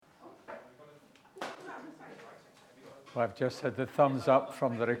Well, I've just had the thumbs up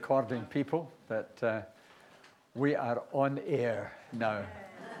from the recording people that we are on air now.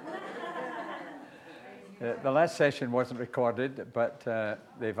 The last session wasn't recorded, but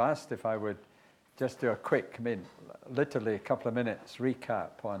they've asked if I would just do a quick, literally a couple of minutes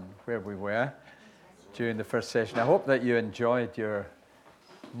recap on where we were during the first session. I hope that you enjoyed your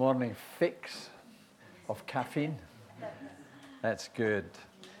morning fix of caffeine. That's good.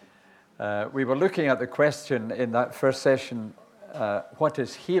 We were looking at the question in that first session, what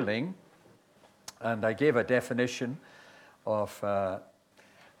is healing? And I gave a definition of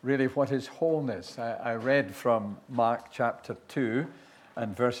really what is wholeness. I read from Mark chapter 2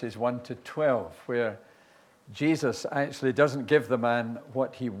 and verses 1 to 12, where Jesus actually doesn't give the man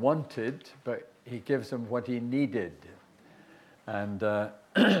what he wanted, but he gives him what he needed. And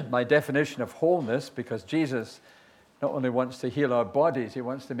my definition of wholeness, because Jesus not only wants to heal our bodies, he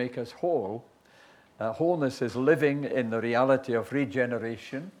wants to make us whole. Wholeness is living in the reality of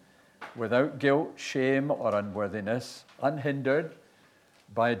regeneration without guilt, shame, or unworthiness, unhindered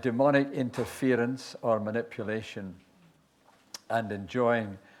by demonic interference or manipulation, and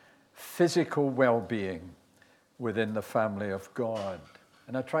enjoying physical well-being within the family of God.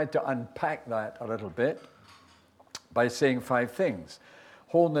 And I tried to unpack that a little bit by saying 5 things.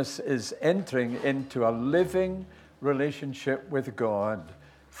 Wholeness is entering into a living relationship with God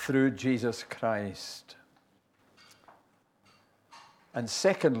through Jesus Christ. And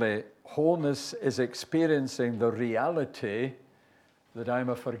secondly, wholeness is experiencing the reality that I'm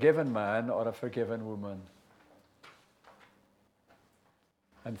a forgiven man or a forgiven woman.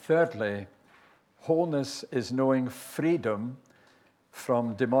 And thirdly, wholeness is knowing freedom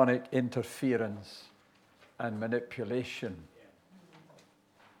from demonic interference and manipulation.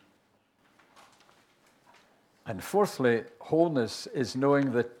 And fourthly, wholeness is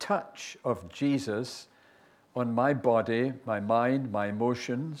knowing the touch of Jesus on my body, my mind, my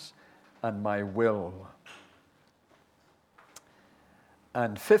emotions, and my will.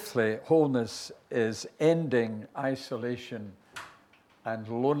 And fifthly, wholeness is ending isolation and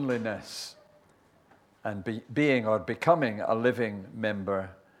loneliness and being or becoming a living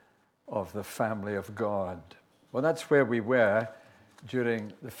member of the family of God. Well, that's where we were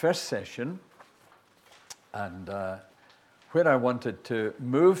during the first session. And where I wanted to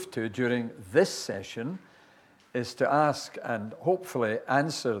move to during this session is to ask and hopefully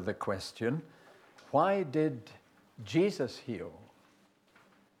answer the question, why did Jesus heal?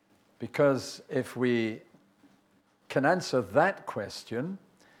 Because if we can answer that question,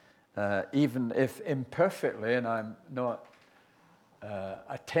 even if imperfectly, and I'm not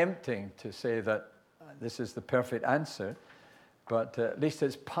attempting to say that this is the perfect answer, but at least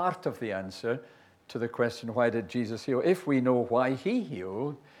it's part of the answer to the question, why did Jesus heal? If we know why he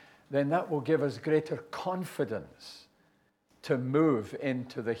healed, then that will give us greater confidence to move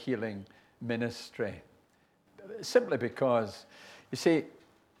into the healing ministry. Simply because, you see,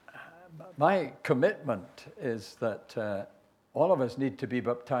 my commitment is that all of us need to be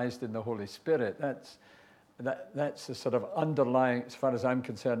baptized in the Holy Spirit. That's a sort of underlying, as far as I'm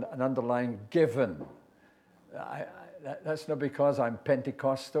concerned, an underlying given. That's not because I'm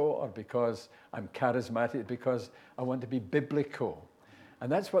Pentecostal or because I'm charismatic, because I want to be biblical.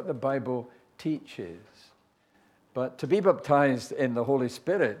 And that's what the Bible teaches. But to be baptized in the Holy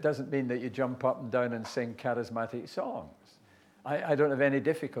Spirit doesn't mean that you jump up and down and sing charismatic songs. I don't have any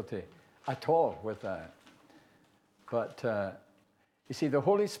difficulty at all with that. But you see, the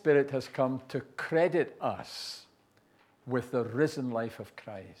Holy Spirit has come to credit us with the risen life of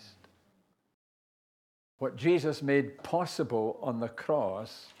Christ. What Jesus made possible on the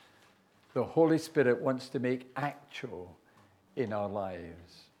cross, the Holy Spirit wants to make actual in our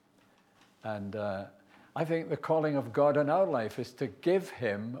lives. And I think the calling of God in our life is to give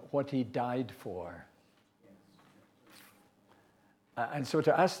him what he died for. And so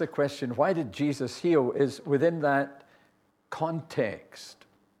to ask the question, why did Jesus heal, is within that context.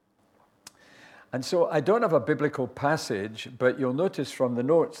 And so I don't have a biblical passage, but you'll notice from the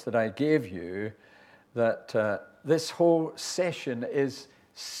notes that I gave you that this whole session is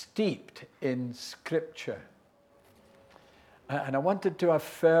steeped in Scripture. And I wanted to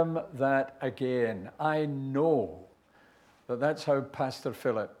affirm that again. I know that that's how Pastor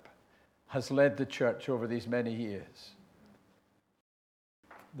Philip has led the church over these many years.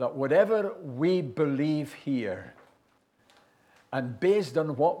 That whatever we believe here, and based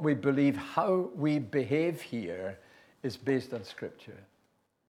on what we believe, how we behave here, is based on Scripture.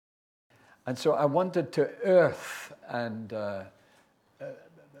 And so I wanted to earth and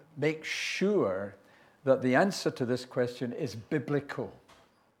make sure that the answer to this question is biblical.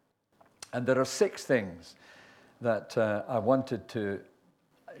 And there are 6 things that I wanted to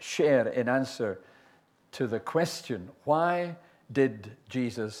share in answer to the question, why did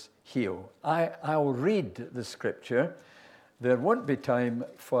Jesus heal? I'll read the scripture. There won't be time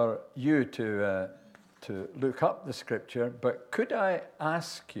for you to look up the scripture, but could I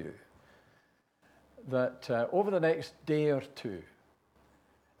ask you that over the next day or two,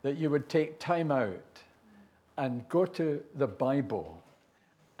 that you would take time out and go to the Bible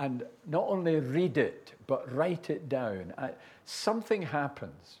and not only read it, but write it down. Something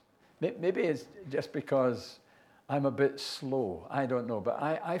happens. Maybe it's just because I'm a bit slow. I don't know. But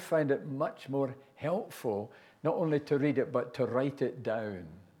I find it much more helpful not only to read it, but to write it down.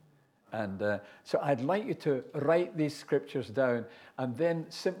 And so I'd like you to write these scriptures down and then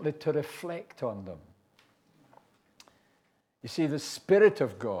simply to reflect on them. You see, the Spirit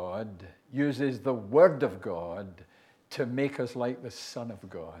of God uses the Word of God to make us like the Son of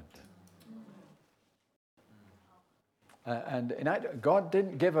God. God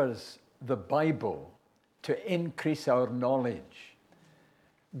didn't give us the Bible to increase our knowledge.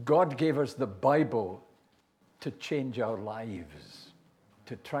 God gave us the Bible to change our lives,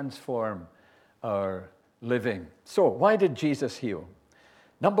 to transform our living. So, why did Jesus heal?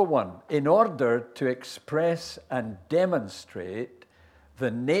 Number one, in order to express and demonstrate the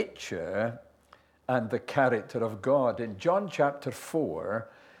nature and the character of God. In John chapter 4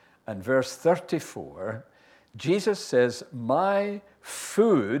 and verse 34, Jesus says, my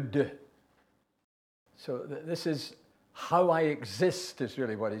food, so this is how I exist is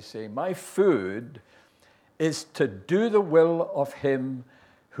really what he's saying. My food is to do the will of him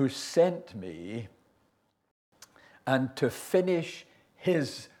who sent me and to finish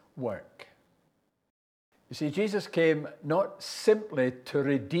his work. You see, Jesus came not simply to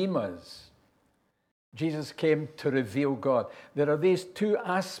redeem us. Jesus came to reveal God. There are these two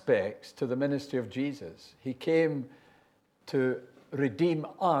aspects to the ministry of Jesus. He came to redeem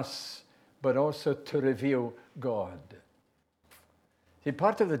us, but also to reveal God. See,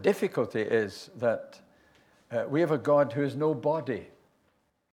 part of the difficulty is that we have a God who has no body.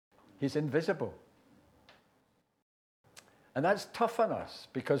 He's invisible. And that's tough on us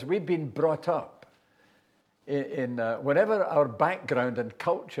because we've been brought up in whatever our background and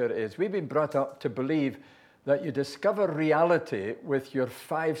culture is, we've been brought up to believe that you discover reality with your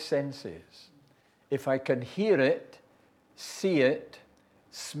five senses. If I can hear it, see it,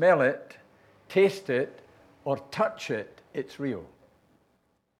 smell it, taste it, or touch it, it's real.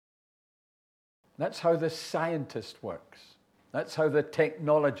 That's how the scientist works. That's how the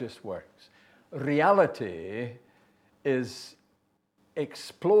technologist works. Reality is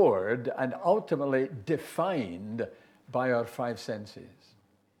explored and ultimately defined by our five senses.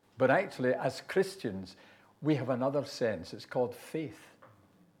 But actually, as Christians, we have another sense. It's called faith,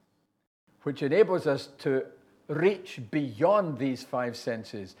 which enables us to reach beyond these five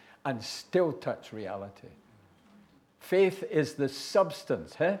senses and still touch reality. Faith is the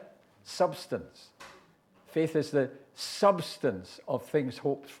substance, Substance. Faith is the substance of things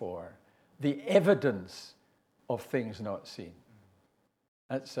hoped for, the evidence of things not seen.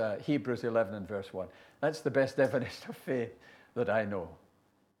 That's Hebrews 11 and verse 1. That's the best definition of faith that I know.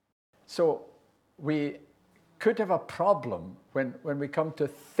 So we could have a problem when we come to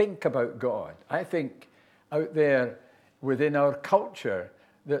think about God. I think out there within our culture,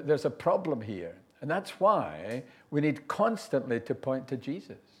 there's a problem here. And that's why we need constantly to point to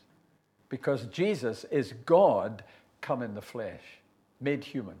Jesus. Because Jesus is God come in the flesh, made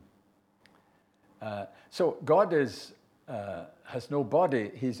human. So God has no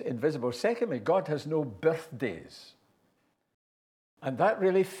body. He's invisible. Secondly, God has no birthdays. And that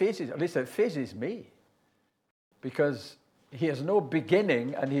really at least it phases me. Because he has no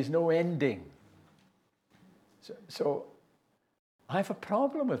beginning and he's no ending. So I have a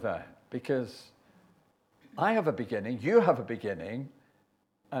problem with that. Because I have a beginning, you have a beginning,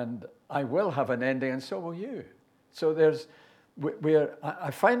 and I will have an ending, and so will you. So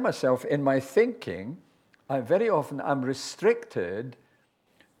I find myself in my thinking, very often I'm restricted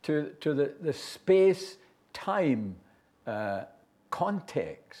to the space-time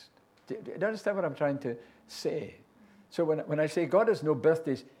context. Do you understand what I'm trying to say? So when I say God has no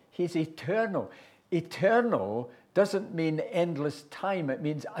birthdays, he's eternal. Eternal doesn't mean endless time. It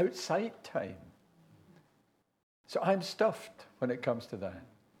means outside time. So I'm stuffed when it comes to that.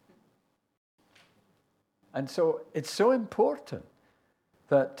 And so it's so important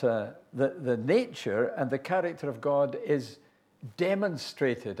that the nature and the character of God is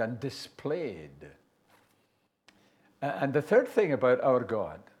demonstrated and displayed. And the third thing about our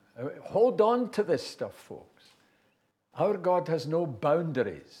God, hold on to this stuff, folks. Our God has no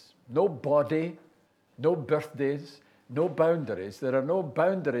boundaries, no body, no birthdays, no boundaries. There are no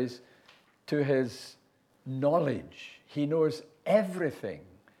boundaries to his knowledge. He knows everything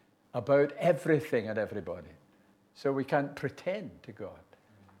about everything and everybody. So we can't pretend to God.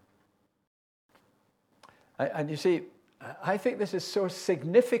 And you see, I think this is so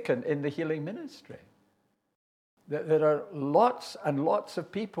significant in the healing ministry. That there are lots and lots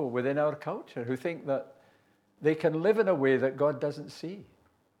of people within our culture who think that they can live in a way that God doesn't see.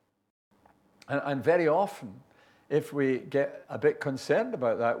 And very often, if we get a bit concerned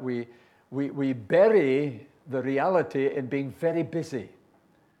about that, we bury the reality in being very busy,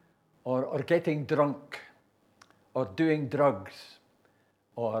 or getting drunk, or doing drugs,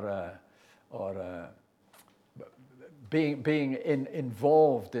 or being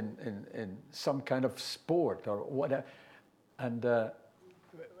involved in some kind of sport or whatever. And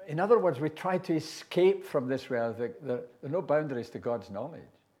in other words, we try to escape from this reality. There are no boundaries to God's knowledge.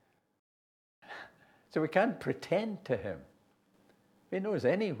 So we can't pretend to him. He knows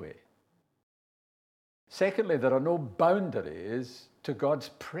anyway. Secondly, there are no boundaries to God's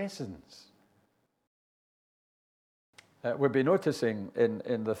presence. We'll be noticing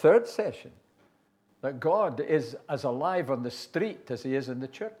in the third session that God is as alive on the street as he is in the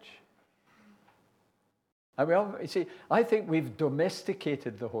church. And you see, I think we've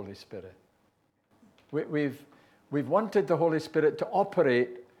domesticated the Holy Spirit. We've wanted the Holy Spirit to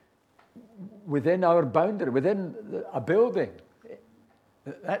operate within our boundary, within a building.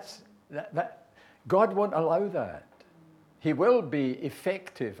 God won't allow that. He will be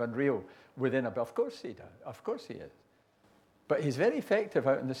effective and real within a building. Of course he does. Of course he is. But he's very effective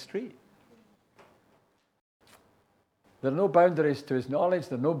out in the street. There are no boundaries to his knowledge.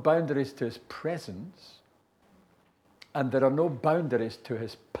 There are no boundaries to his presence. And there are no boundaries to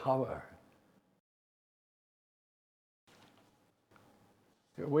his power.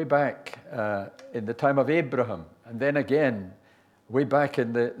 Way back in the time of Abraham, and then again, way back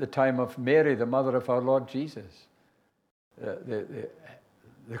in the time of Mary, the mother of our Lord Jesus, the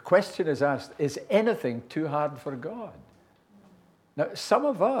question is asked, is anything too hard for God? Now, some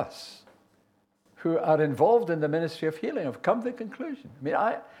of us who are involved in the ministry of healing have come to the conclusion. I mean,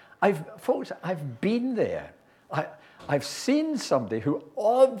 I've been there. I've seen somebody who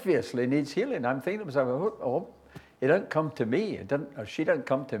obviously needs healing. I'm thinking to myself, oh, he didn't come to me. She didn't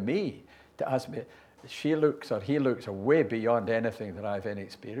come to me to ask me. She looks or he looks way beyond anything that I've any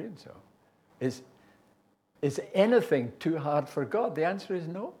experience of. Is anything too hard for God? The answer is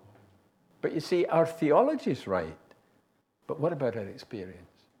no. But you see, our theology is right. But what about our experience?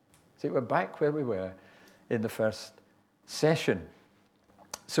 See, we're back where we were in the first session.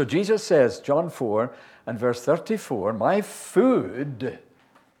 So Jesus says, John 4 and verse 34, my food,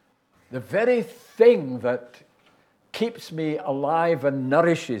 the very thing that keeps me alive and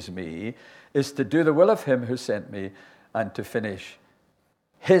nourishes me, is to do the will of him who sent me and to finish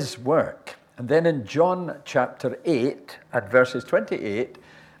his work. And then in John chapter 8 at verses 28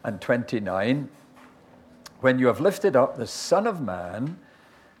 and 29, when you have lifted up the Son of Man,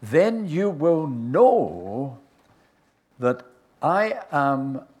 then you will know that I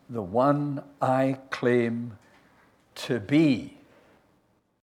am the one I claim to be.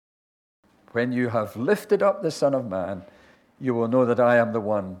 When you have lifted up the Son of Man, you will know that I am the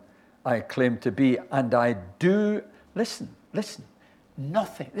one I claim to be. And I do, listen,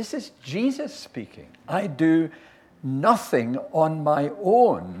 nothing. This is Jesus speaking. I do nothing on my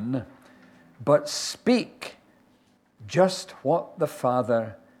own, but speak just what the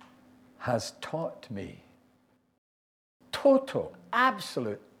Father has taught me. Total,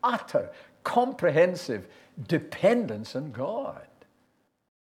 absolute, utter, comprehensive dependence on God.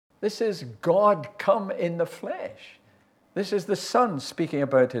 This is God come in the flesh. This is the Son speaking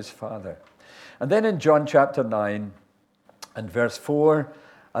about his Father. And then in John chapter 9 and verse 4,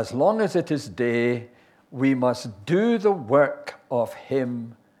 as long as it is day, we must do the work of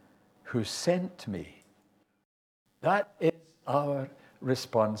him who sent me. That is our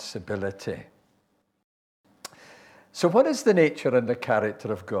responsibility. So what is the nature and the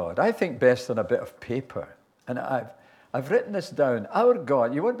character of God? I think best on a bit of paper. And I've written this down. Our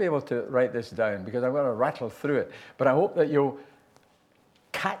God, you won't be able to write this down because I'm going to rattle through it, but I hope that you'll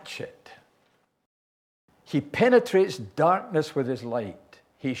catch it. He penetrates darkness with his light.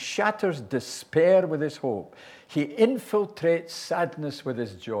 He shatters despair with his hope. He infiltrates sadness with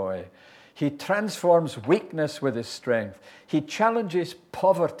his joy. He transforms weakness with his strength. He challenges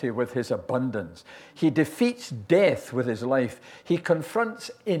poverty with his abundance. He defeats death with his life. He confronts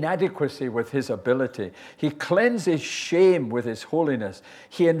inadequacy with his ability. He cleanses shame with his holiness.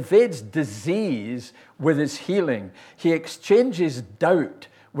 He invades disease with his healing. He exchanges doubt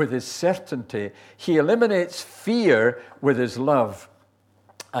with his certainty. He eliminates fear with his love.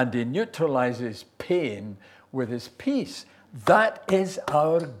 And he neutralizes pain with his peace. That is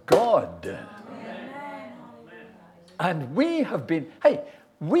our God. Amen. And we have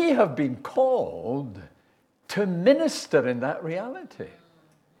been called to minister in that reality,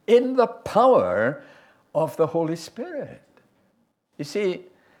 in the power of the Holy Spirit. You see,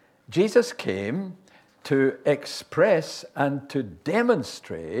 Jesus came to express and to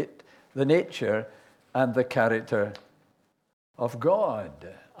demonstrate the nature and the character of God.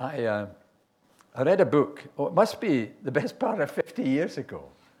 I read a book, it must be the best part of 50 years ago,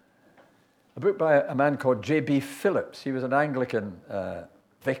 a book by a man called J.B. Phillips. He was an Anglican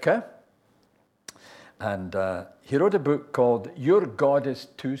vicar, and he wrote a book called Your God is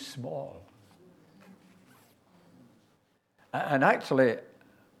Too Small. And actually,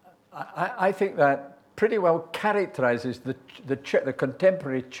 I think that pretty well characterizes the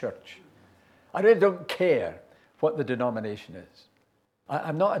contemporary church. I really don't care what the denomination is.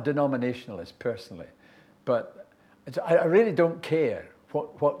 I'm not a denominationalist personally, but I really don't care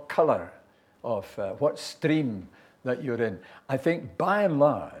what color of, what stream that you're in. I think by and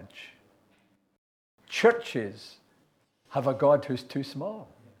large, churches have a God who's too small.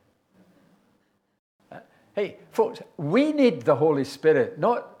 Hey, folks, we need the Holy Spirit,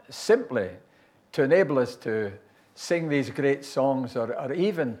 not simply to enable us to sing these great songs or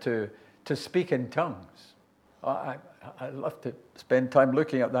even to speak in tongues. I love to spend time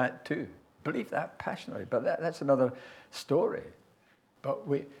looking at that too. Believe that passionately, but that's another story. But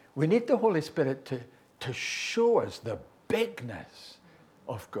we need the Holy Spirit to show us the bigness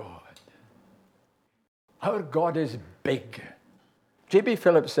of God. Our God is big. J.B.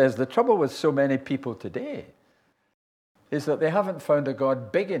 Phillips says the trouble with so many people today is that they haven't found a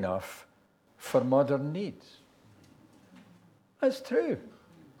God big enough for modern needs. That's true.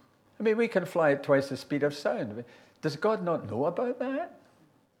 I mean, we can fly at twice the speed of sound. Does God not know about that?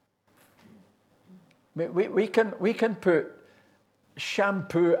 We can put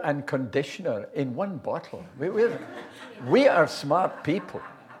shampoo and conditioner in one bottle. We are smart people.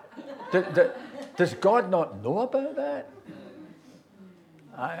 Does God not know about that?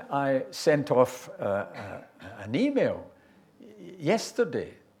 I sent off an email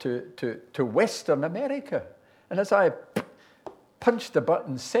yesterday to Western America. And as I punched the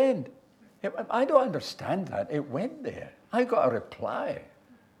button send, I don't understand that. It went there. I got a reply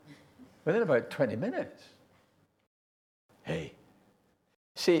within about 20 minutes. Hey,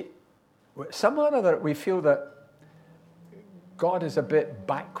 see, somehow or other we feel that God is a bit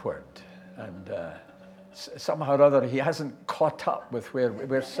backward and somehow or other he hasn't caught up with where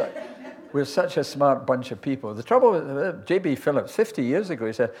we're such a smart bunch of people. The trouble with J.B. Phillips, 50 years ago,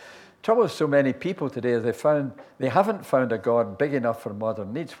 he said, trouble with so many people today is they haven't found a God big enough for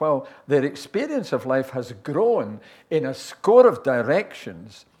modern needs. While their experience of life has grown in a score of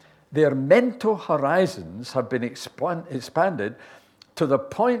directions, their mental horizons have been expanded to the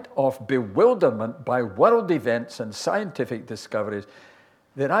point of bewilderment by world events and scientific discoveries.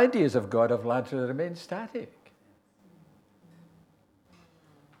 Their ideas of God have largely remained static.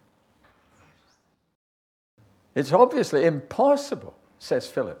 It's obviously impossible, says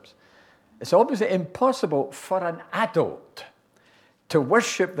Phillips. It's obviously impossible for an adult to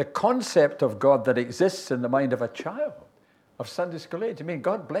worship the concept of God that exists in the mind of a child of Sunday school age. I mean,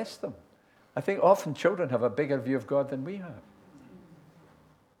 God bless them. I think often children have a bigger view of God than we have.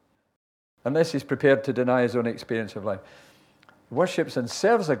 Unless he's prepared to deny his own experience of life. Worships and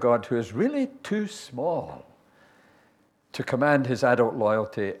serves a God who is really too small to command his adult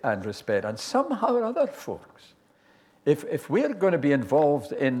loyalty and respect. And somehow or other, folks, if we're going to be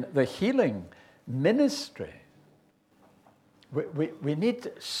involved in the healing ministry, we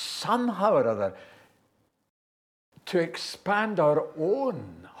need somehow or other to expand our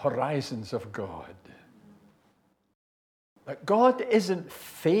own horizons of God. That God isn't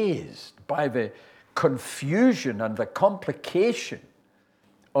fazed by the confusion and the complication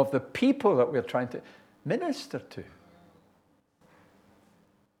of the people that we're trying to minister to.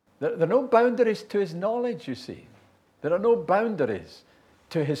 There are no boundaries to his knowledge, you see. There are no boundaries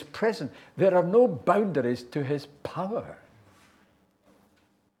to his presence. There are no boundaries to his power.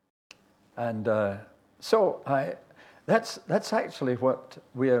 And that's actually what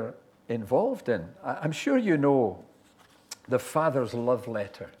we're involved in. I'm sure you know the Father's love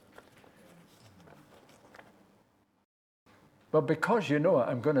letter. Well, because you know it,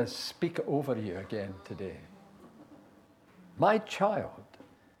 I'm going to speak over you again today. My child,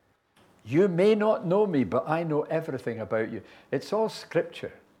 you may not know me, but I know everything about you. It's all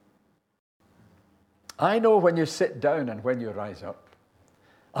scripture. I know when you sit down and when you rise up.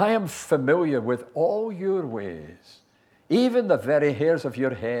 I am familiar with all your ways. Even the very hairs of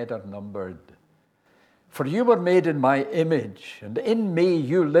your head are numbered. For you were made in my image, and in me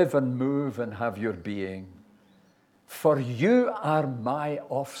you live and move and have your being. For you are my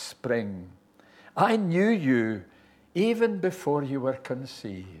offspring. I knew you even before you were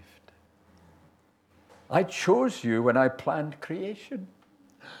conceived. I chose you when I planned creation.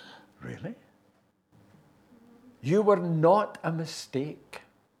 Really? You were not a mistake.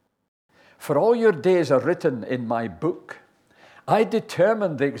 For all your days are written in my book. I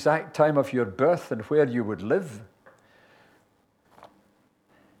determined the exact time of your birth and where you would live.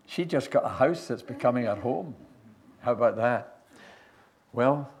 She just got a house that's becoming her home. How about that?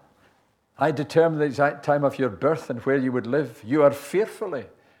 Well, I determined the exact time of your birth and where you would live. You are fearfully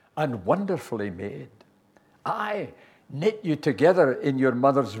and wonderfully made. I knit you together in your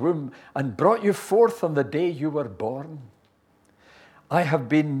mother's womb and brought you forth on the day you were born. I have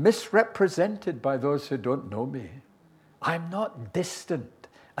been misrepresented by those who don't know me. I'm not distant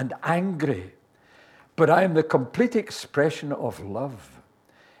and angry, but I am the complete expression of love.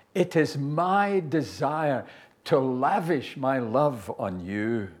 It is my desire to lavish my love on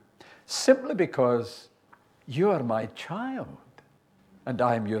you, simply because you are my child and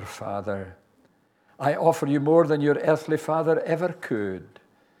I am your father. I offer you more than your earthly father ever could,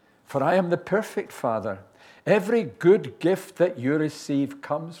 for I am the perfect father. Every good gift that you receive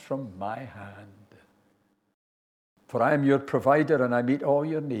comes from my hand. For I am your provider and I meet all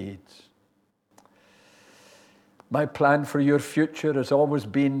your needs. My plan for your future has always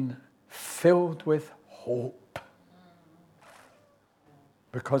been filled with hope,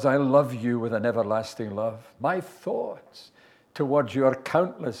 because I love you with an everlasting love. My thoughts towards you are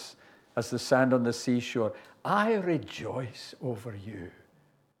countless as the sand on the seashore. I rejoice over you.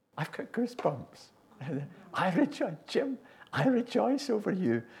 I've got goosebumps. I rejoice, Jim, I rejoice over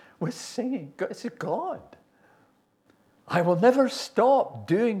you with singing. It's God. I will never stop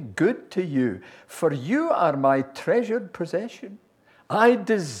doing good to you, for you are my treasured possession. I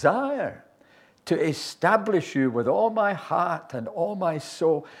desire to establish you with all my heart and all my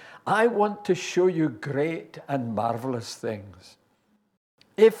soul. I want to show you great and marvelous things.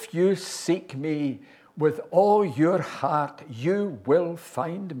 If you seek me with all your heart, you will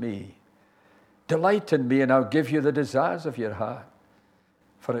find me. Delight in me, and I'll give you the desires of your heart,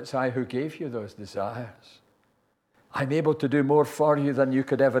 for it's I who gave you those desires. I'm able to do more for you than you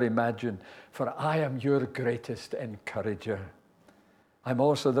could ever imagine, for I am your greatest encourager. I'm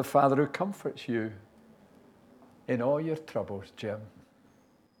also the Father who comforts you in all your troubles, Jim.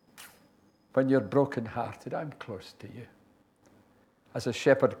 When you're brokenhearted, I'm close to you. As a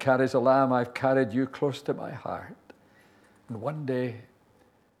shepherd carries a lamb, I've carried you close to my heart. And one day,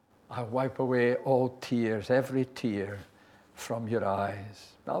 I'll wipe away all tears, every tear from your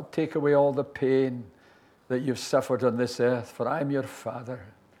eyes. I'll take away all the pain that you've suffered on this earth, for I'm your Father,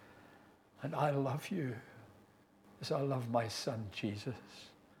 and I love you as I love my Son, Jesus.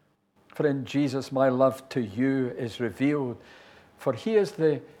 For in Jesus, my love to you is revealed, for he is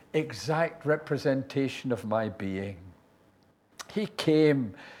the exact representation of my being. He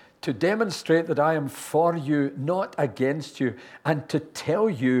came to demonstrate that I am for you, not against you, and to tell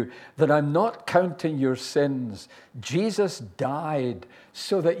you that I'm not counting your sins. Jesus died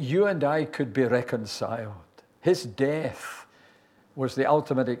so that you and I could be reconciled. His death was the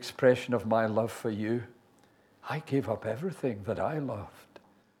ultimate expression of my love for you. I gave up everything that I loved,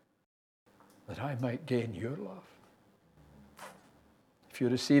 that I might gain your love. If you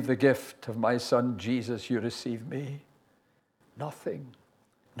receive the gift of my Son Jesus, you receive me. Nothing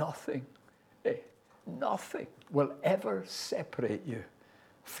will ever separate you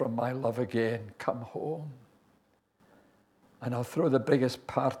from my love again. Come home, and I'll throw the biggest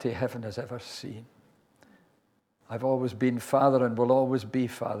party heaven has ever seen. I've always been Father and will always be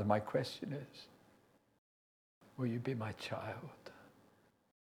Father. My question is, will you be my child?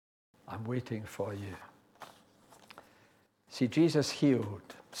 I'm waiting for you. See, Jesus healed.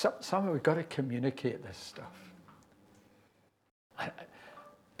 Somehow we've got to communicate this stuff.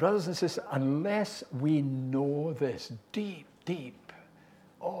 Brothers and sisters, unless we know this deep,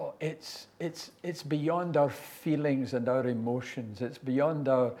 it's beyond our feelings and our emotions. It's beyond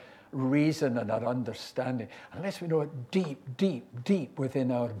our reason and our understanding. Unless we know it deep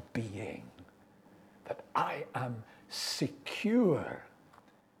within our being, that I am secure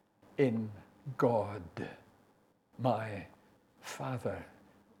in God, my Father,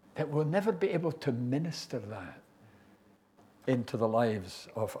 that we'll never be able to minister that into the lives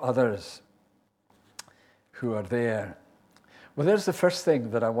of others who are there. Well, there's the first thing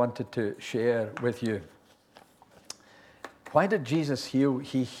that I wanted to share with you. Why did Jesus heal?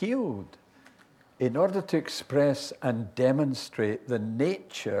 He healed in order to express and demonstrate the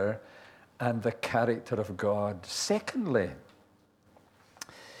nature and the character of God. Secondly,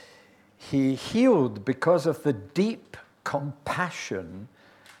 he healed because of the deep compassion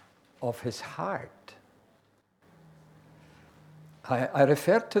of his heart. I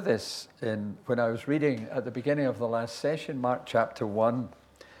referred to this when I was reading at the beginning of the last session, Mark chapter 1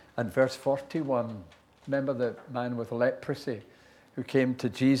 and verse 41. Remember the man with leprosy who came to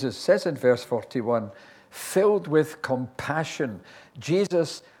Jesus? It says in verse 41, filled with compassion,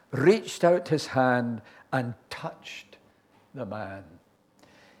 Jesus reached out his hand and touched the man.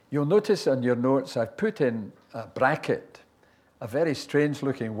 You'll notice on your notes I've put in a bracket a very strange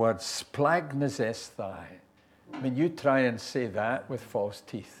looking word, splagnizesthai. I mean, you try and say that with false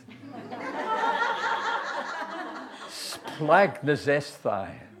teeth.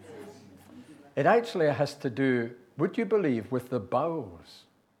 Splagnizesthai. It actually has to do, would you believe, with the bowels.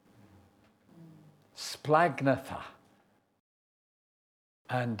 Splagnatha.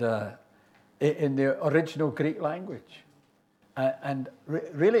 And in the original Greek language. And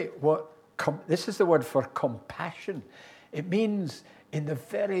really, this is the word for compassion. It means in the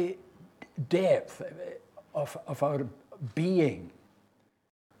very depth of our being.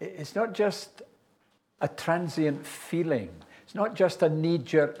 It's not just a transient feeling. It's not just a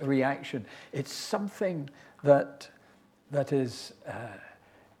knee-jerk reaction. It's something that has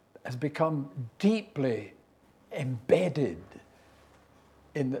become deeply embedded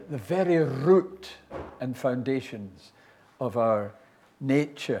in the very root and foundations of our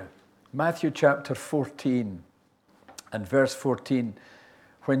nature. Matthew chapter 14 and verse 14,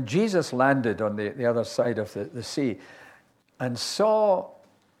 when Jesus landed on the other side of the sea and saw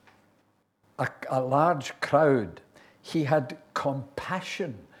a large crowd, he had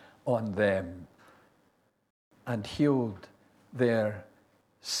compassion on them and healed their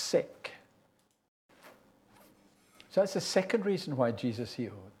sick. So that's the second reason why Jesus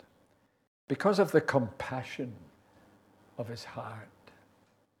healed. Because of the compassion of his heart.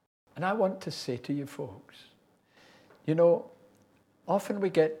 And I want to say to you folks, you know, often we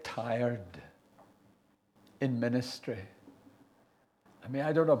get tired in ministry. I mean,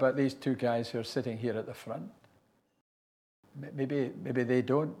 I don't know about these two guys who are sitting here at the front. Maybe they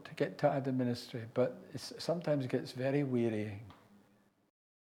don't get tired in ministry, but sometimes it gets very wearying.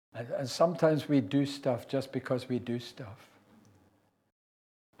 And sometimes we do stuff just because we do stuff.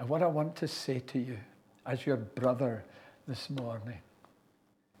 And what I want to say to you, as your brother this morning,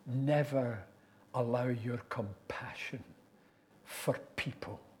 never allow your compassion for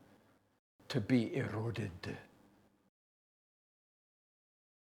people to be eroded.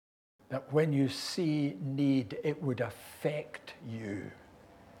 That when you see need, it would affect you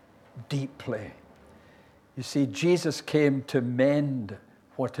deeply. You see, Jesus came to mend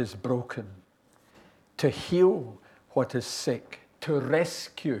what is broken, to heal what is sick, to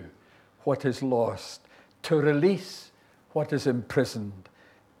rescue what is lost, to release what is imprisoned,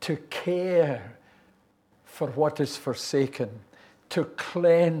 to care for what is forsaken, to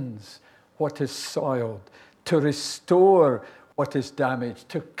cleanse what is soiled, to restore what is damaged,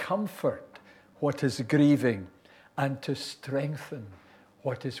 to comfort what is grieving, and to strengthen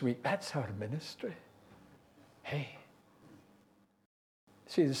what is weak. That's our ministry. Hey.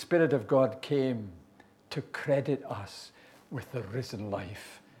 See, the Spirit of God came to credit us with the risen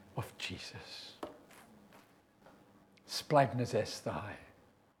life of Jesus. Splagnizesthai.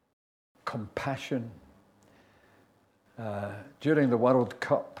 Compassion. During the World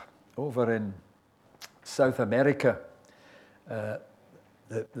Cup over in South America, the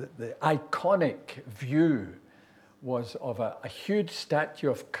iconic view was of a huge statue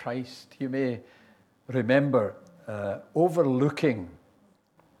of Christ. You may remember overlooking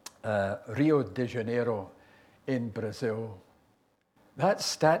Rio de Janeiro in Brazil. That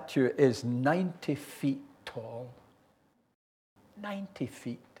statue is 90 feet tall. 90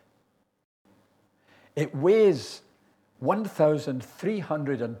 feet. It weighs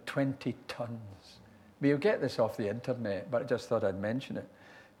 1,320 tons. You'll get this off the internet, but I just thought I'd mention it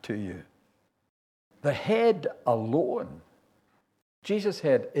to you. The head alone, Jesus'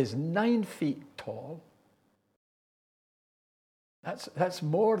 head, is 9 feet tall. That's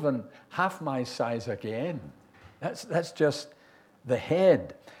more than half my size again. That's just the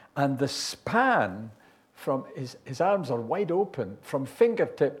head. And the span from his arms are wide open, from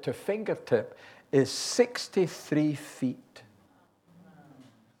fingertip to fingertip, is 63 feet.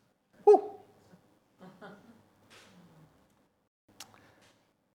 Woo.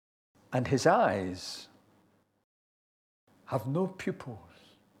 And his eyes have no pupils.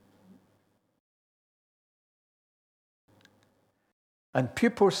 And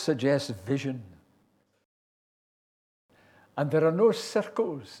pupils suggest vision. And there are no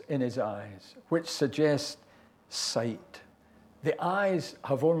circles in his eyes, which suggest sight. The eyes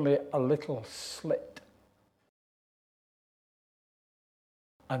have only a little slit.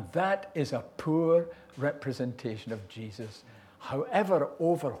 And that is a poor representation of Jesus, however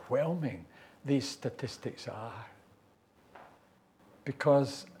overwhelming these statistics are.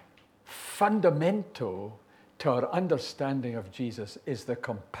 Because fundamental to our understanding of Jesus is the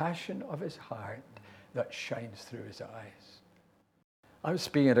compassion of his heart that shines through his eyes. I was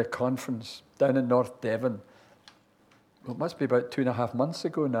speaking at a conference down in North Devon. Well, it must be about 2.5 months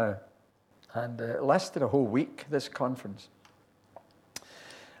ago now. And it lasted a whole week, this conference.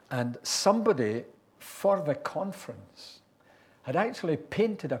 And somebody for the conference had actually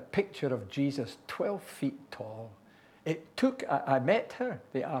painted a picture of Jesus 12 feet tall. It took, I met her,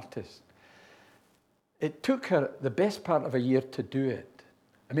 the artist. It took her the best part of a year to do it.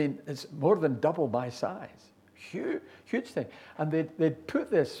 I mean, it's more than double my size. Huge, huge thing. And they'd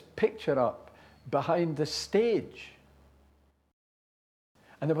put this picture up behind the stage.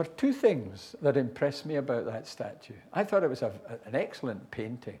 And there were two things that impressed me about that statue. I thought it was an excellent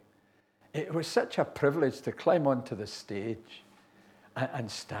painting. It was such a privilege to climb onto the stage and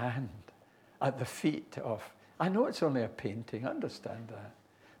stand at the feet of, I know it's only a painting, I understand that.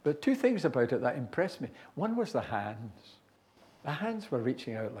 But two things about it that impressed me. One was the hands. The hands were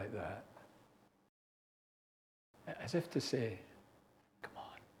reaching out like that. As if to say, come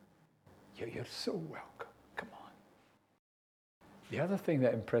on, you're so welcome, come on. The other thing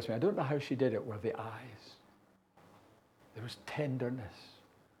that impressed me, I don't know how she did it, were the eyes. There was tenderness.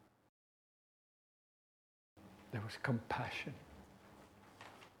 There was compassion.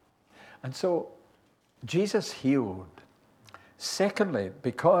 And so Jesus healed. Secondly,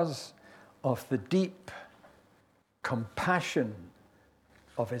 because of the deep compassion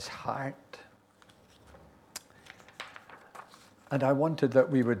of his heart. And I wanted that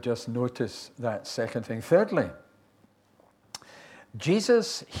we would just notice that second thing. Thirdly,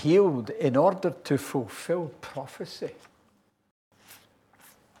 Jesus healed in order to fulfill prophecy.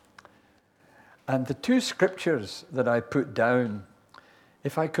 And the two scriptures that I put down,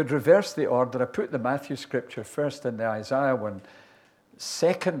 if I could reverse the order, I put the Matthew scripture first and the Isaiah one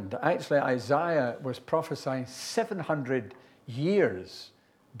second. Actually, Isaiah was prophesying 700 years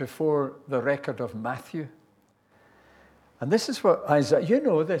before the record of Matthew. And this is what Isaiah, you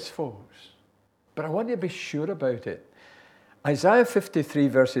know this, folks, but I want you to be sure about it. Isaiah 53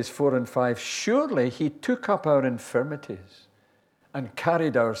 verses 4 and 5, surely he took up our infirmities and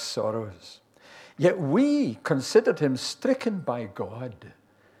carried our sorrows. Yet we considered him stricken by God,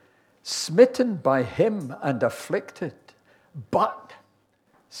 smitten by him and afflicted. But,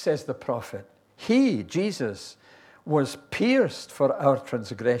 says the prophet, he, Jesus, was pierced for our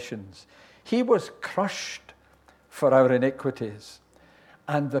transgressions. He was crushed for our iniquities.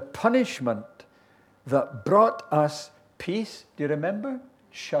 And the punishment that brought us peace, do you remember?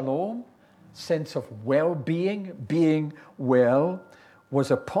 Shalom, sense of well-being, being well,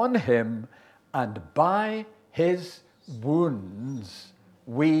 was upon him, and by his wounds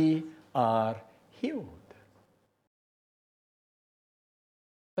we are healed.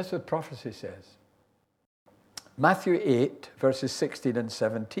 That's what prophecy says. Matthew 8, verses 16 and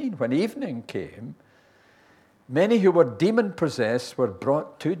 17. When evening came, many who were demon-possessed were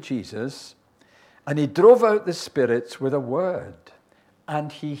brought to Jesus, and he drove out the spirits with a word,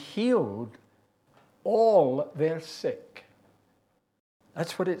 and he healed all their sick.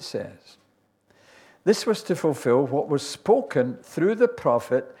 That's what it says. This was to fulfill what was spoken through the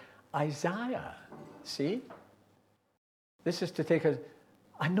prophet Isaiah. See? This is to take us.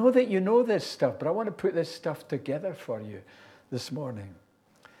 I know that you know this stuff, but I want to put this stuff together for you this morning.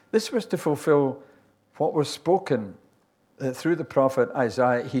 This was to fulfill what was spoken through the prophet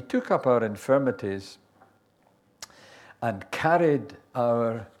Isaiah. He took up our infirmities and carried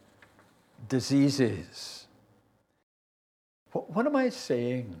our diseases. What am I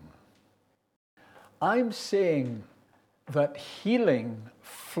saying? I'm saying that healing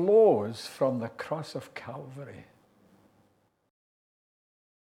flows from the cross of Calvary.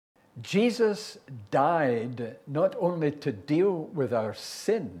 Jesus died not only to deal with our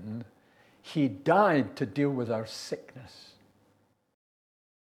sin, he died to deal with our sickness.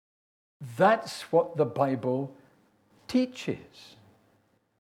 That's what the Bible teaches.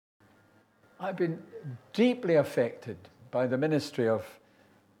 I've been deeply affected by the ministry of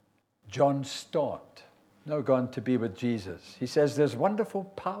John Stott, now gone to be with Jesus. He says there's wonderful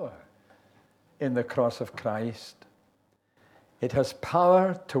power in the cross of Christ. It has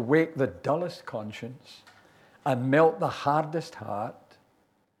power to wake the dullest conscience and melt the hardest heart.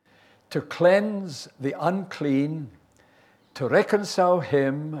 to cleanse the unclean, to reconcile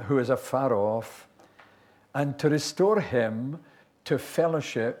him who is afar off, and to restore him to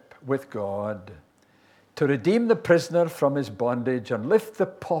fellowship with God, to redeem the prisoner from his bondage and lift the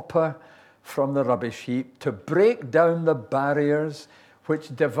pauper from the rubbish heap, to break down the barriers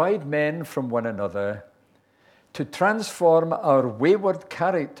which divide men from one another, to transform our wayward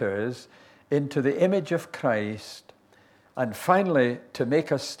characters into the image of Christ, and finally to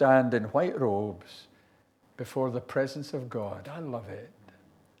make us stand in white robes before the presence of God. I love it.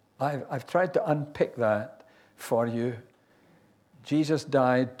 I've tried to unpick that for you. Jesus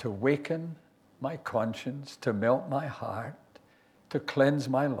died to waken my conscience, to melt my heart, to cleanse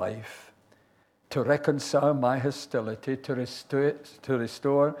my life, to reconcile my hostility, to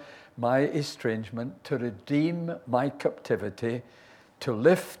restore my estrangement, to redeem my captivity, to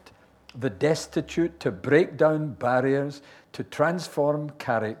lift the destitute, to break down barriers, to transform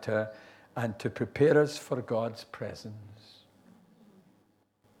character, and to prepare us for God's presence.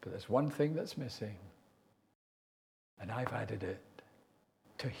 But there's one thing that's missing, and I've added it: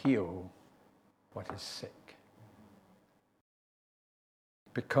 to heal what is sick.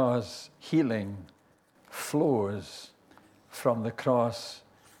 Because healing flows from the cross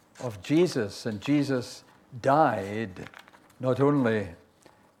of Jesus, and Jesus died not only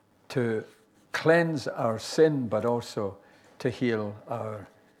to cleanse our sin, but also to heal our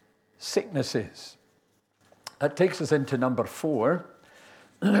sicknesses. That takes us into number 4.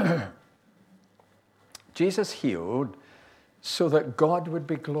 Jesus healed so that God would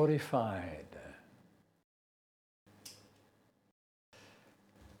be glorified.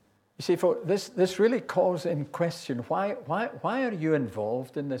 You see, folks, this really calls in question, why are you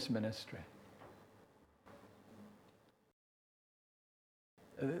involved in this ministry?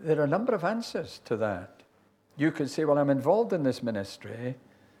 There are a number of answers to that. You could say, well, I'm involved in this ministry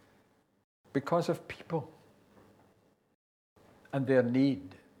because of people and their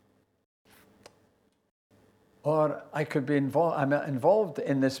need. Or I could be involved, I'm involved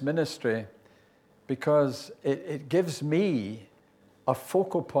in this ministry because it gives me a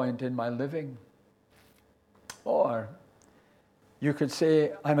focal point in my living. Or you could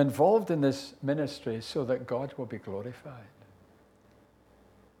say, I'm involved in this ministry so that God will be glorified.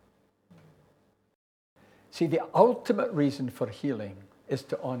 See, the ultimate reason for healing is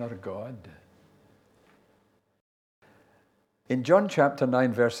to honor God. In John chapter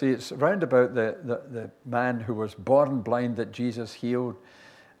 9, verse 8, it's round about the man who was born blind that Jesus healed.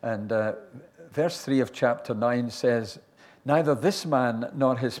 And verse 3 of chapter 9 says, neither this man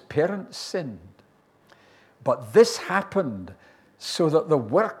nor his parents sinned, but this happened so that the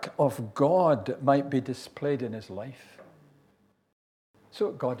work of God might be displayed in his life, so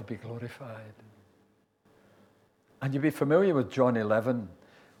that God would be glorified. And you'll be familiar with John 11,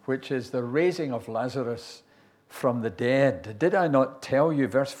 which is the raising of Lazarus from the dead. Did I not tell you,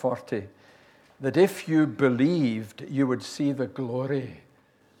 verse 40, that if you believed, you would see the glory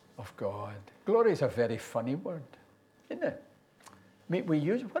of God? Glory is a very funny word, isn't it? I mean,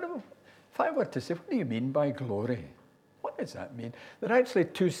 if I were to say, what do you mean by glory? What does that mean? There are actually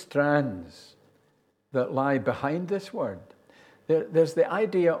 2 strands that lie behind this word. There's the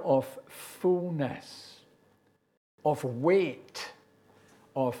idea of fullness, of weight,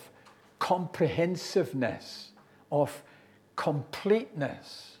 of comprehensiveness, of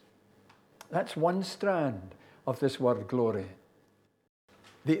completeness. That's one strand of this word glory.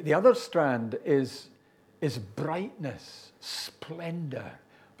 The other strand is brightness, splendor,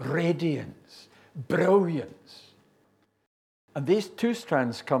 radiance, brilliance. And these 2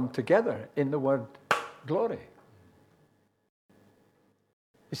 strands come together in the word glory.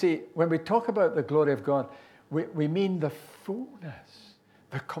 You see, when we talk about the glory of God, we mean the fullness,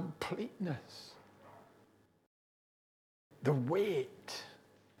 the completeness, the weight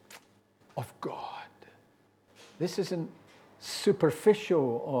of God. This isn't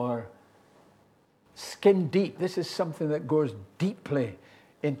superficial or skin deep. This is something that goes deeply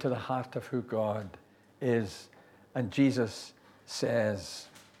into the heart of who God is. And Jesus says,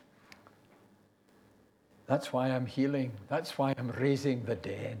 that's why I'm healing. That's why I'm raising the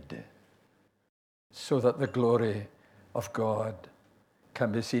dead, so that the glory of God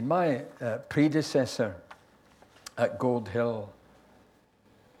can be seen. My predecessor at Gold Hill,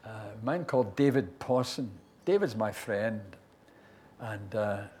 a man called David Pawson. David's my friend and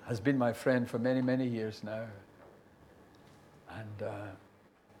has been my friend for many, many years now. And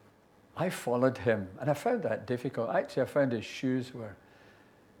I followed him, and I found that difficult. Actually, I found his shoes were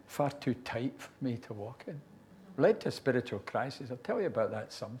far too tight for me to walk in. Led to a spiritual crisis. I'll tell you about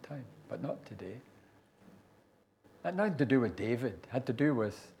that sometime, but not today. That had nothing to do with David. It had to do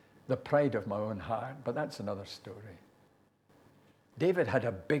with the pride of my own heart, but that's another story. David had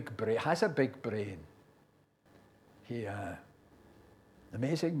a big brain, has a big brain. He,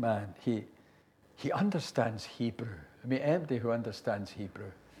 amazing man. He understands Hebrew. I mean, anybody who understands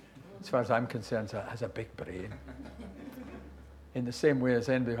Hebrew, as far as I'm concerned, has a big brain. In the same way as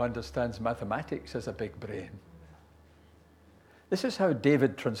anybody who understands mathematics has a big brain. This is how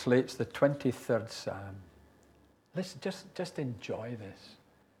David translates the 23rd Psalm. Listen, just enjoy this.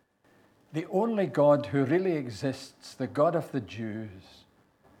 The only God who really exists, the God of the Jews,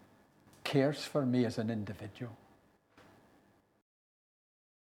 cares for me as an individual.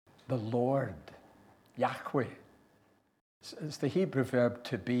 The Lord, Yahweh, it's the Hebrew verb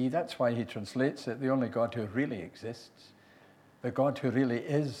to be. That's why he translates it, the only God who really exists. The God who really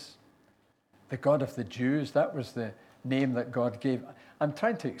is. The God of the Jews, that was the name that God gave. I'm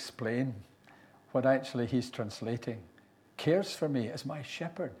trying to explain what actually he's translating. Cares for me as my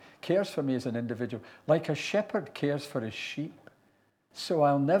shepherd. Cares for me as an individual. Like a shepherd cares for his sheep. So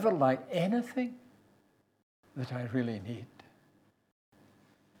I'll never lack anything that I really need.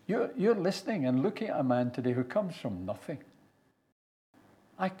 You're listening and looking at a man today who comes from nothing.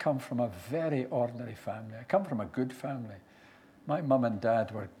 I come from a very ordinary family. I come from a good family. My mum and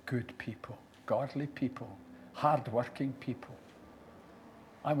dad were good people, godly people, hard-working people.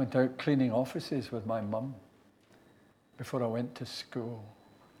 I went out cleaning offices with my mum before I went to school.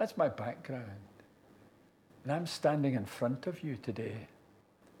 That's my background. And I'm standing in front of you today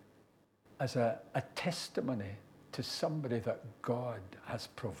as a testimony to somebody that God has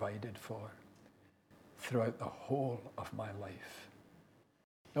provided for throughout the whole of my life.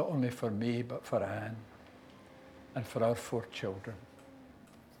 Not only for me, but for Anne and for our 4 children.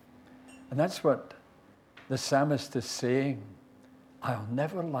 And that's what the psalmist is saying. I'll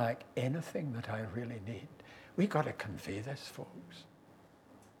never lack anything that I really need. We got to convey this, folks.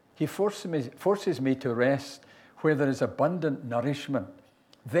 He forces me to rest where there is abundant nourishment.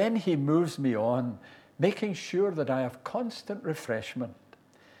 Then he moves me on, making sure that I have constant refreshment.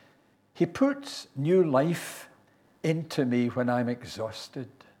 He puts new life into me when I'm exhausted.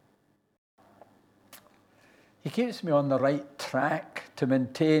 He keeps me on the right track to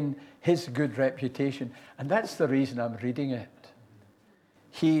maintain his good reputation. And that's the reason I'm reading it.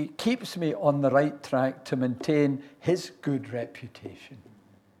 He keeps me on the right track to maintain his good reputation.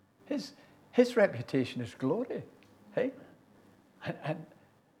 His reputation is glory. Hey?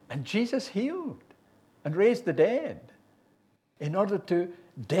 And Jesus healed and raised the dead in order to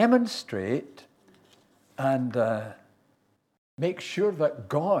demonstrate and make sure that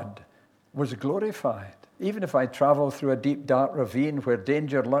God was glorified. Even if I travel through a deep, dark ravine where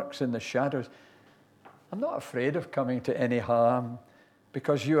danger lurks in the shadows, I'm not afraid of coming to any harm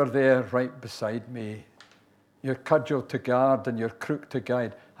because you are there right beside me. Your cudgel to guard and your crook to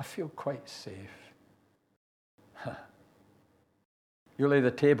guide. I feel quite safe. You lay the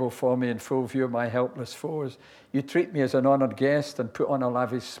table for me in full view of my helpless foes. You treat me as an honored guest and put on a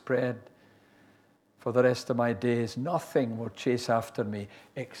lavish spread. For the rest of my days, nothing will chase after me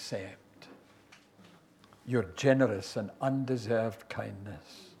except your generous and undeserved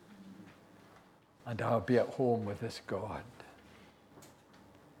kindness. And I'll be at home with this God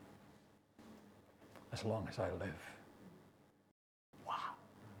as long as I live. Wow.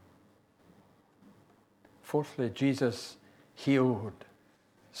 Fourthly, Jesus healed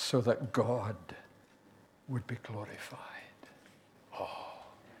so that God would be glorified. Oh,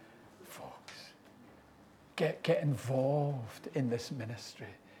 folks, get involved in this ministry.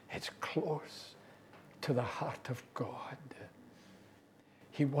 It's close to the heart of God.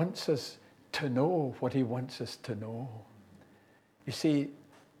 He wants us to know what he wants us to know. You see,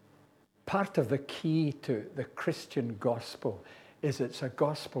 part of the key to the Christian gospel is it's a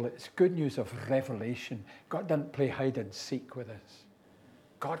gospel, it's good news of revelation. God doesn't play hide and seek with us.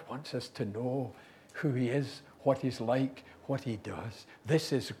 God wants us to know who he is, what he's like, what he does.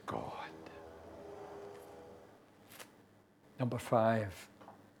 This is God. Number 5.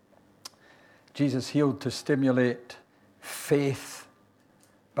 Jesus healed to stimulate faith.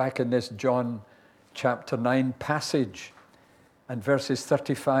 Back in this John chapter 9 passage and verses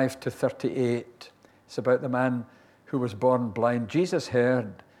 35 to 38. It's about the man who was born blind. Jesus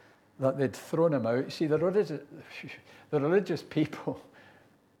heard that they'd thrown him out. You see, the religious people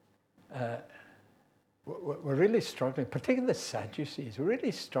were really struggling, particularly the Sadducees, were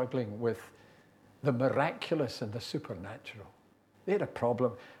really struggling with the miraculous and the supernatural. They had a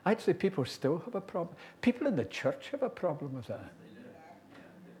problem. Actually, people still have a problem. People in the church have a problem with that.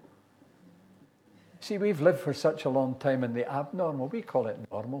 See, we've lived for such a long time in the abnormal. We call it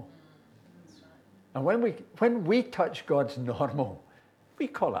normal. And when we touch God's normal, we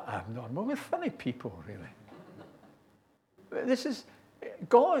call it abnormal. We're funny people, really. This is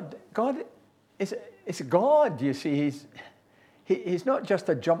God. God is God, you see. He's not just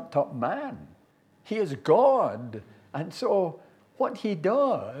a jumped-up man. He is God. And so what he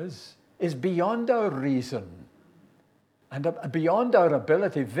does is beyond our reason and beyond our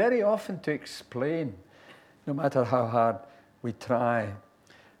ability very often to explain, no matter how hard we try.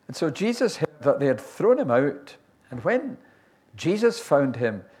 And so Jesus heard that they had thrown him out. And when Jesus found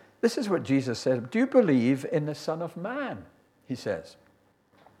him, this is what Jesus said, "Do you believe in the Son of Man?" He says.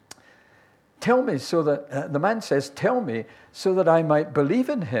 "Tell me so that," the man says, "tell me so that I might believe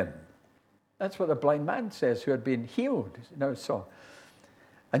in him." That's what the blind man says who had been healed. Now saw.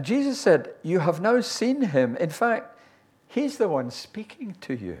 And Jesus said, "You have now seen him. In fact, he's the one speaking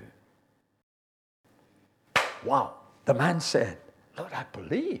to you." Wow. The man said, "Lord, I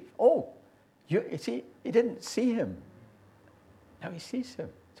believe." Oh, you see, he didn't see him. Now he sees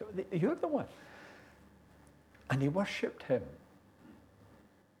him. So you're the one. And he worshipped him.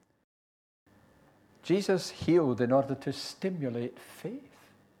 Jesus healed in order to stimulate faith.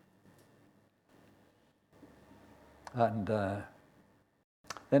 And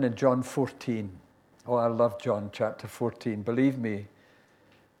then in John 14, oh, I love John chapter 14. Believe me,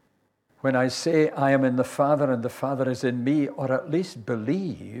 when I say I am in the Father and the Father is in me, or at least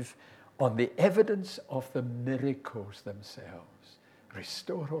believe on the evidence of the miracles themselves.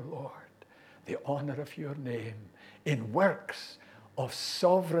 Restore, O Lord, the honor of your name in works of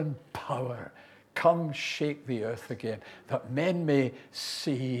sovereign power. Come shake the earth again, that men may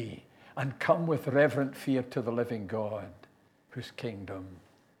see and come with reverent fear to the living God, whose kingdom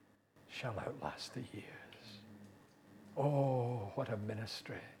shall outlast the years. Oh, what a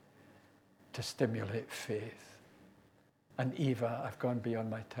ministry to stimulate faith. And Eva, I've gone beyond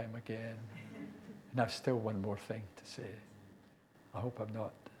my time again. And I've still one more thing to say. I hope I'm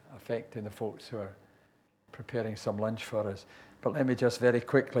not affecting the folks who are preparing some lunch for us. But let me just very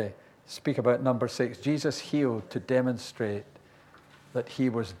quickly speak about number 6. Jesus healed to demonstrate that he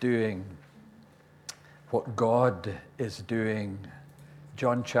was doing what God is doing.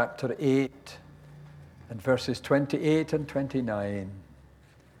 John chapter 8 and verses 28 and 29.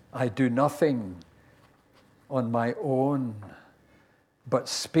 I do nothing on my own, but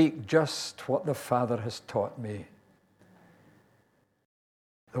speak just what the Father has taught me.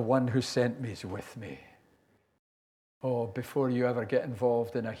 The one who sent me is with me. Oh, before you ever get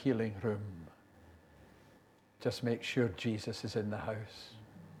involved in a healing room, just make sure Jesus is in the house.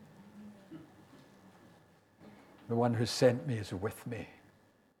 The one who sent me is with me.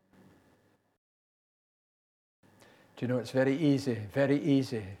 Do you know, it's very easy,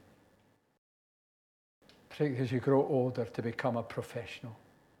 particularly as you grow older, to become a professional.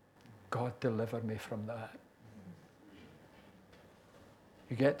 God, deliver me from that.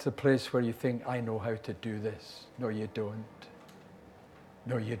 You get to the place where you think, I know how to do this. No, you don't.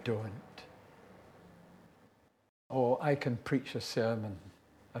 No, you don't. Oh, I can preach a sermon.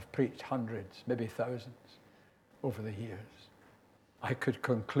 I've preached hundreds, maybe thousands over the years. I could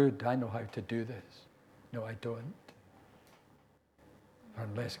conclude, I know how to do this. No, I don't.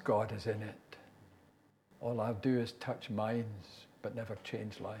 Unless God is in it. All I'll do is touch minds, but never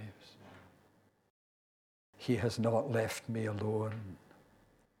change lives. He has not left me alone,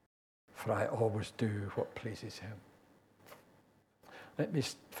 for I always do what pleases him. Let me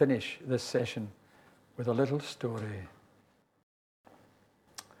finish this session with a little story.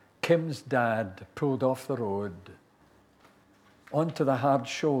 Kim's dad pulled off the road onto the hard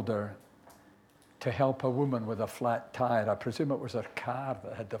shoulder to help a woman with a flat tire. I presume it was her car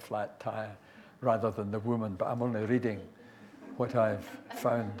that had the flat tire rather than the woman, but I'm only reading what I've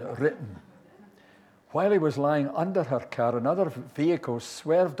found written. While he was lying under her car, another vehicle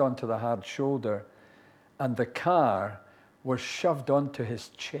swerved onto the hard shoulder, and the car was shoved onto his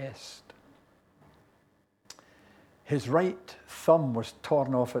chest. His right thumb was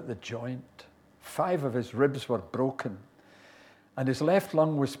torn off at the joint. 5 of his ribs were broken, and his left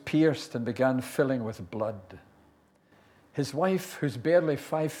lung was pierced and began filling with blood. His wife, who's barely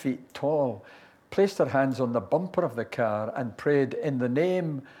 5 feet tall, placed her hands on the bumper of the car and prayed, in the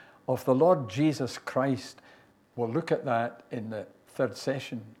name of the Lord Jesus Christ. We'll look at that in the third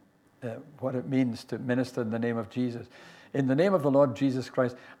session, what it means to minister in the name of Jesus. In the name of the Lord Jesus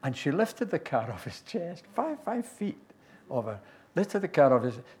Christ. And she lifted the car off his chest, 5 feet of her, lifted the car off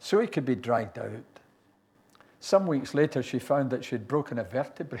his, so he could be dragged out. Some weeks later, she found that she'd broken a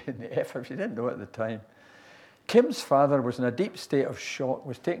vertebrae in the effort. She didn't know at the time. Kim's father was in a deep state of shock,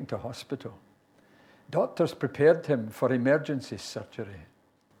 was taken to hospital. Doctors prepared him for emergency surgery.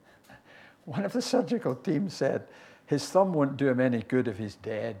 One of the surgical team said, his thumb won't do him any good if he's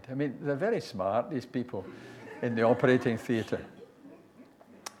dead. I mean, they're very smart, these people in the operating theatre.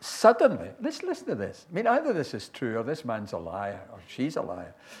 Suddenly, let's listen to this. I mean, either this is true or this man's a liar or she's a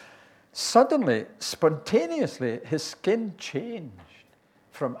liar. Suddenly, spontaneously, his skin changed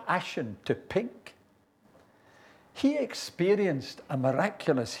from ashen to pink. He experienced a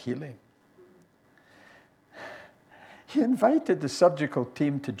miraculous healing. He invited the surgical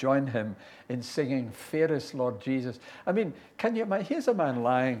team to join him in singing Fairest Lord Jesus. I mean, can you imagine? Here's a man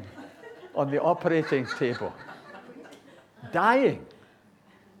lying on the operating table, dying.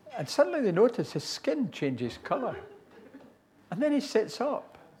 And suddenly they notice his skin changes colour. And then he sits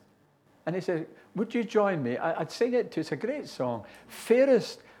up. And he says, would you join me? I'd sing it to you. It's a great song.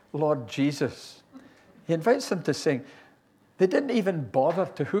 Fairest Lord Jesus. He invites them to sing. They didn't even bother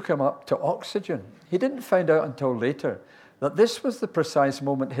to hook him up to oxygen. He didn't find out until later that this was the precise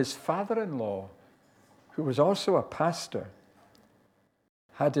moment his father-in-law, who was also a pastor,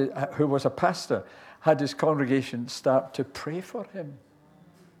 had his congregation start to pray for him.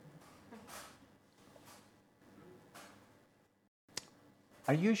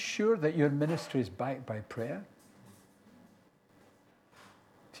 Are you sure that your ministry is backed by prayer?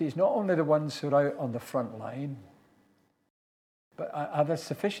 See, it's not only the ones who are out on the front line, but are there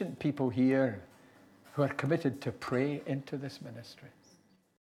sufficient people here who are committed to pray into this ministry?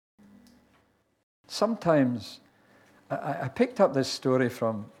 Sometimes, I picked up this story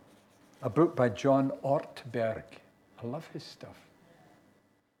from a book by John Ortberg. I love his stuff.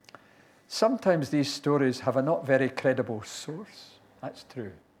 Sometimes these stories have a not very credible source. That's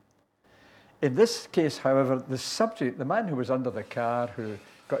true. In this case, however, the subject, the man who was under the car, who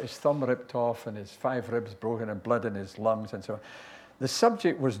got his thumb ripped off and his 5 ribs broken and blood in his lungs and so on, the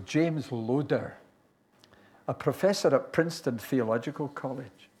subject was James Loader, a professor at Princeton Theological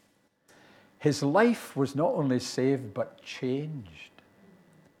College. His life was not only saved, but changed.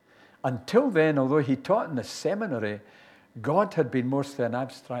 Until then, although he taught in the seminary, God had been mostly an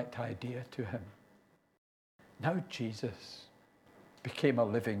abstract idea to him. Now Jesus became a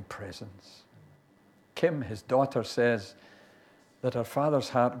living presence. Kim, his daughter, says that her father's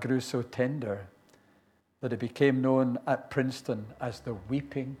heart grew so tender that he became known at Princeton as the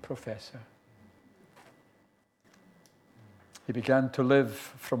weeping professor. He began to live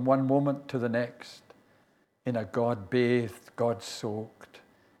from one moment to the next in a God-bathed, God-soaked,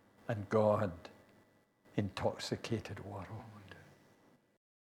 and God-intoxicated world.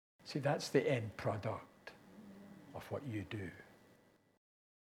 See, that's the end product of what you do.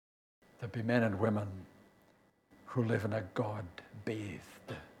 There'll be men and women who live in a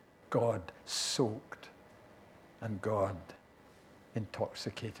God-bathed, God-soaked, and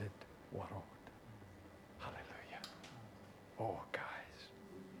God-intoxicated world. Hallelujah. Oh,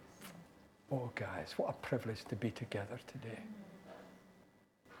 guys, what a privilege to be together today.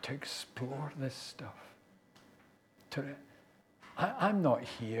 To explore this stuff. I'm not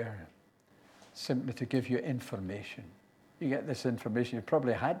here simply to give you information. You get this information. You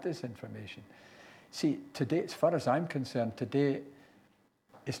probably had this information. See, today, as far as I'm concerned, today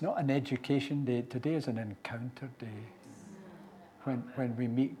it's not an education day. Today is an encounter day when we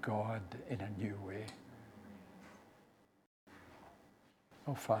meet God in a new way.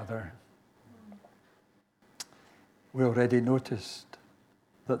 Oh, Father, we already noticed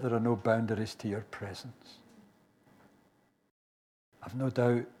that there are no boundaries to your presence. I've no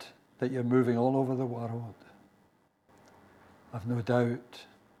doubt that you're moving all over the world. I've no doubt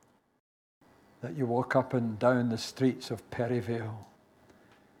that you walk up and down the streets of Perryvale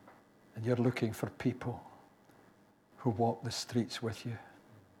and you're looking for people who walk the streets with you.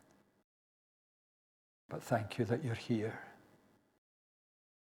 But thank you that you're here.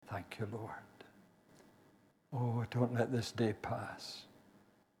 Thank you, Lord. Oh, don't let this day pass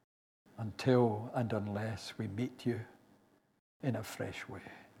until and unless we meet you in a fresh way.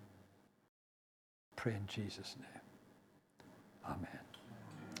 Pray in Jesus' name. Amen.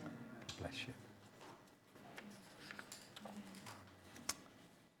 Bless you.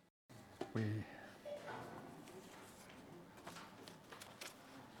 We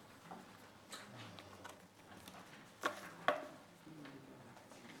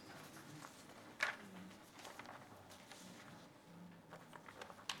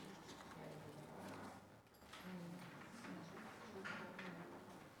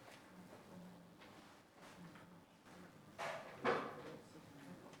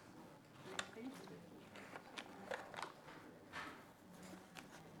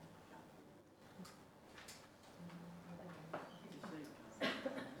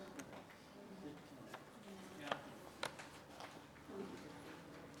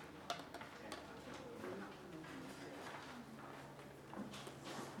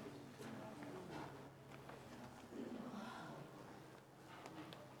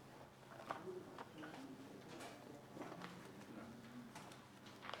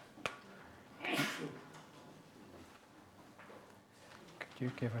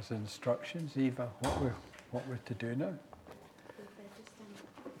you give us instructions, Eva, what we're to do now? They're just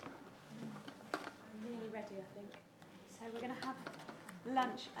nearly ready, I think. So we're going to have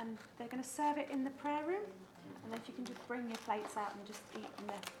lunch, and they're going to serve it in the prayer room. And if you can just bring your plates out and just eat on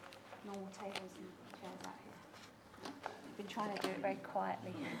the normal tables and chairs out here. I've been trying to do it very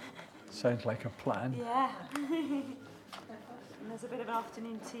quietly. Sounds like a plan. Yeah. And there's a bit of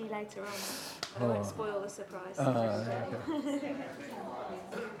afternoon tea later on. But I won't spoil the surprise. There you go.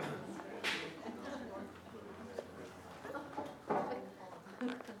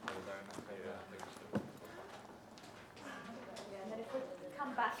 And then if we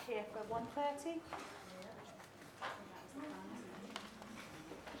come back here for 1:30.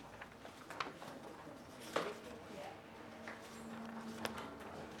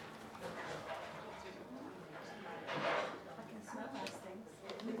 I can smell those things.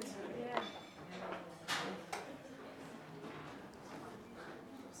 Yeah.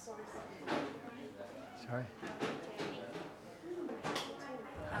 Sorry. Sorry.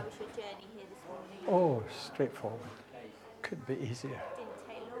 How was your journey here this morning? Oh, straightforward. Couldn't be easier. Didn't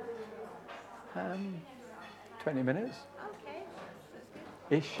take long. 20 minutes Okay, that's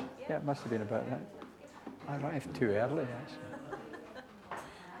good. ish. Yeah, it must have been about that. I arrived too early, actually.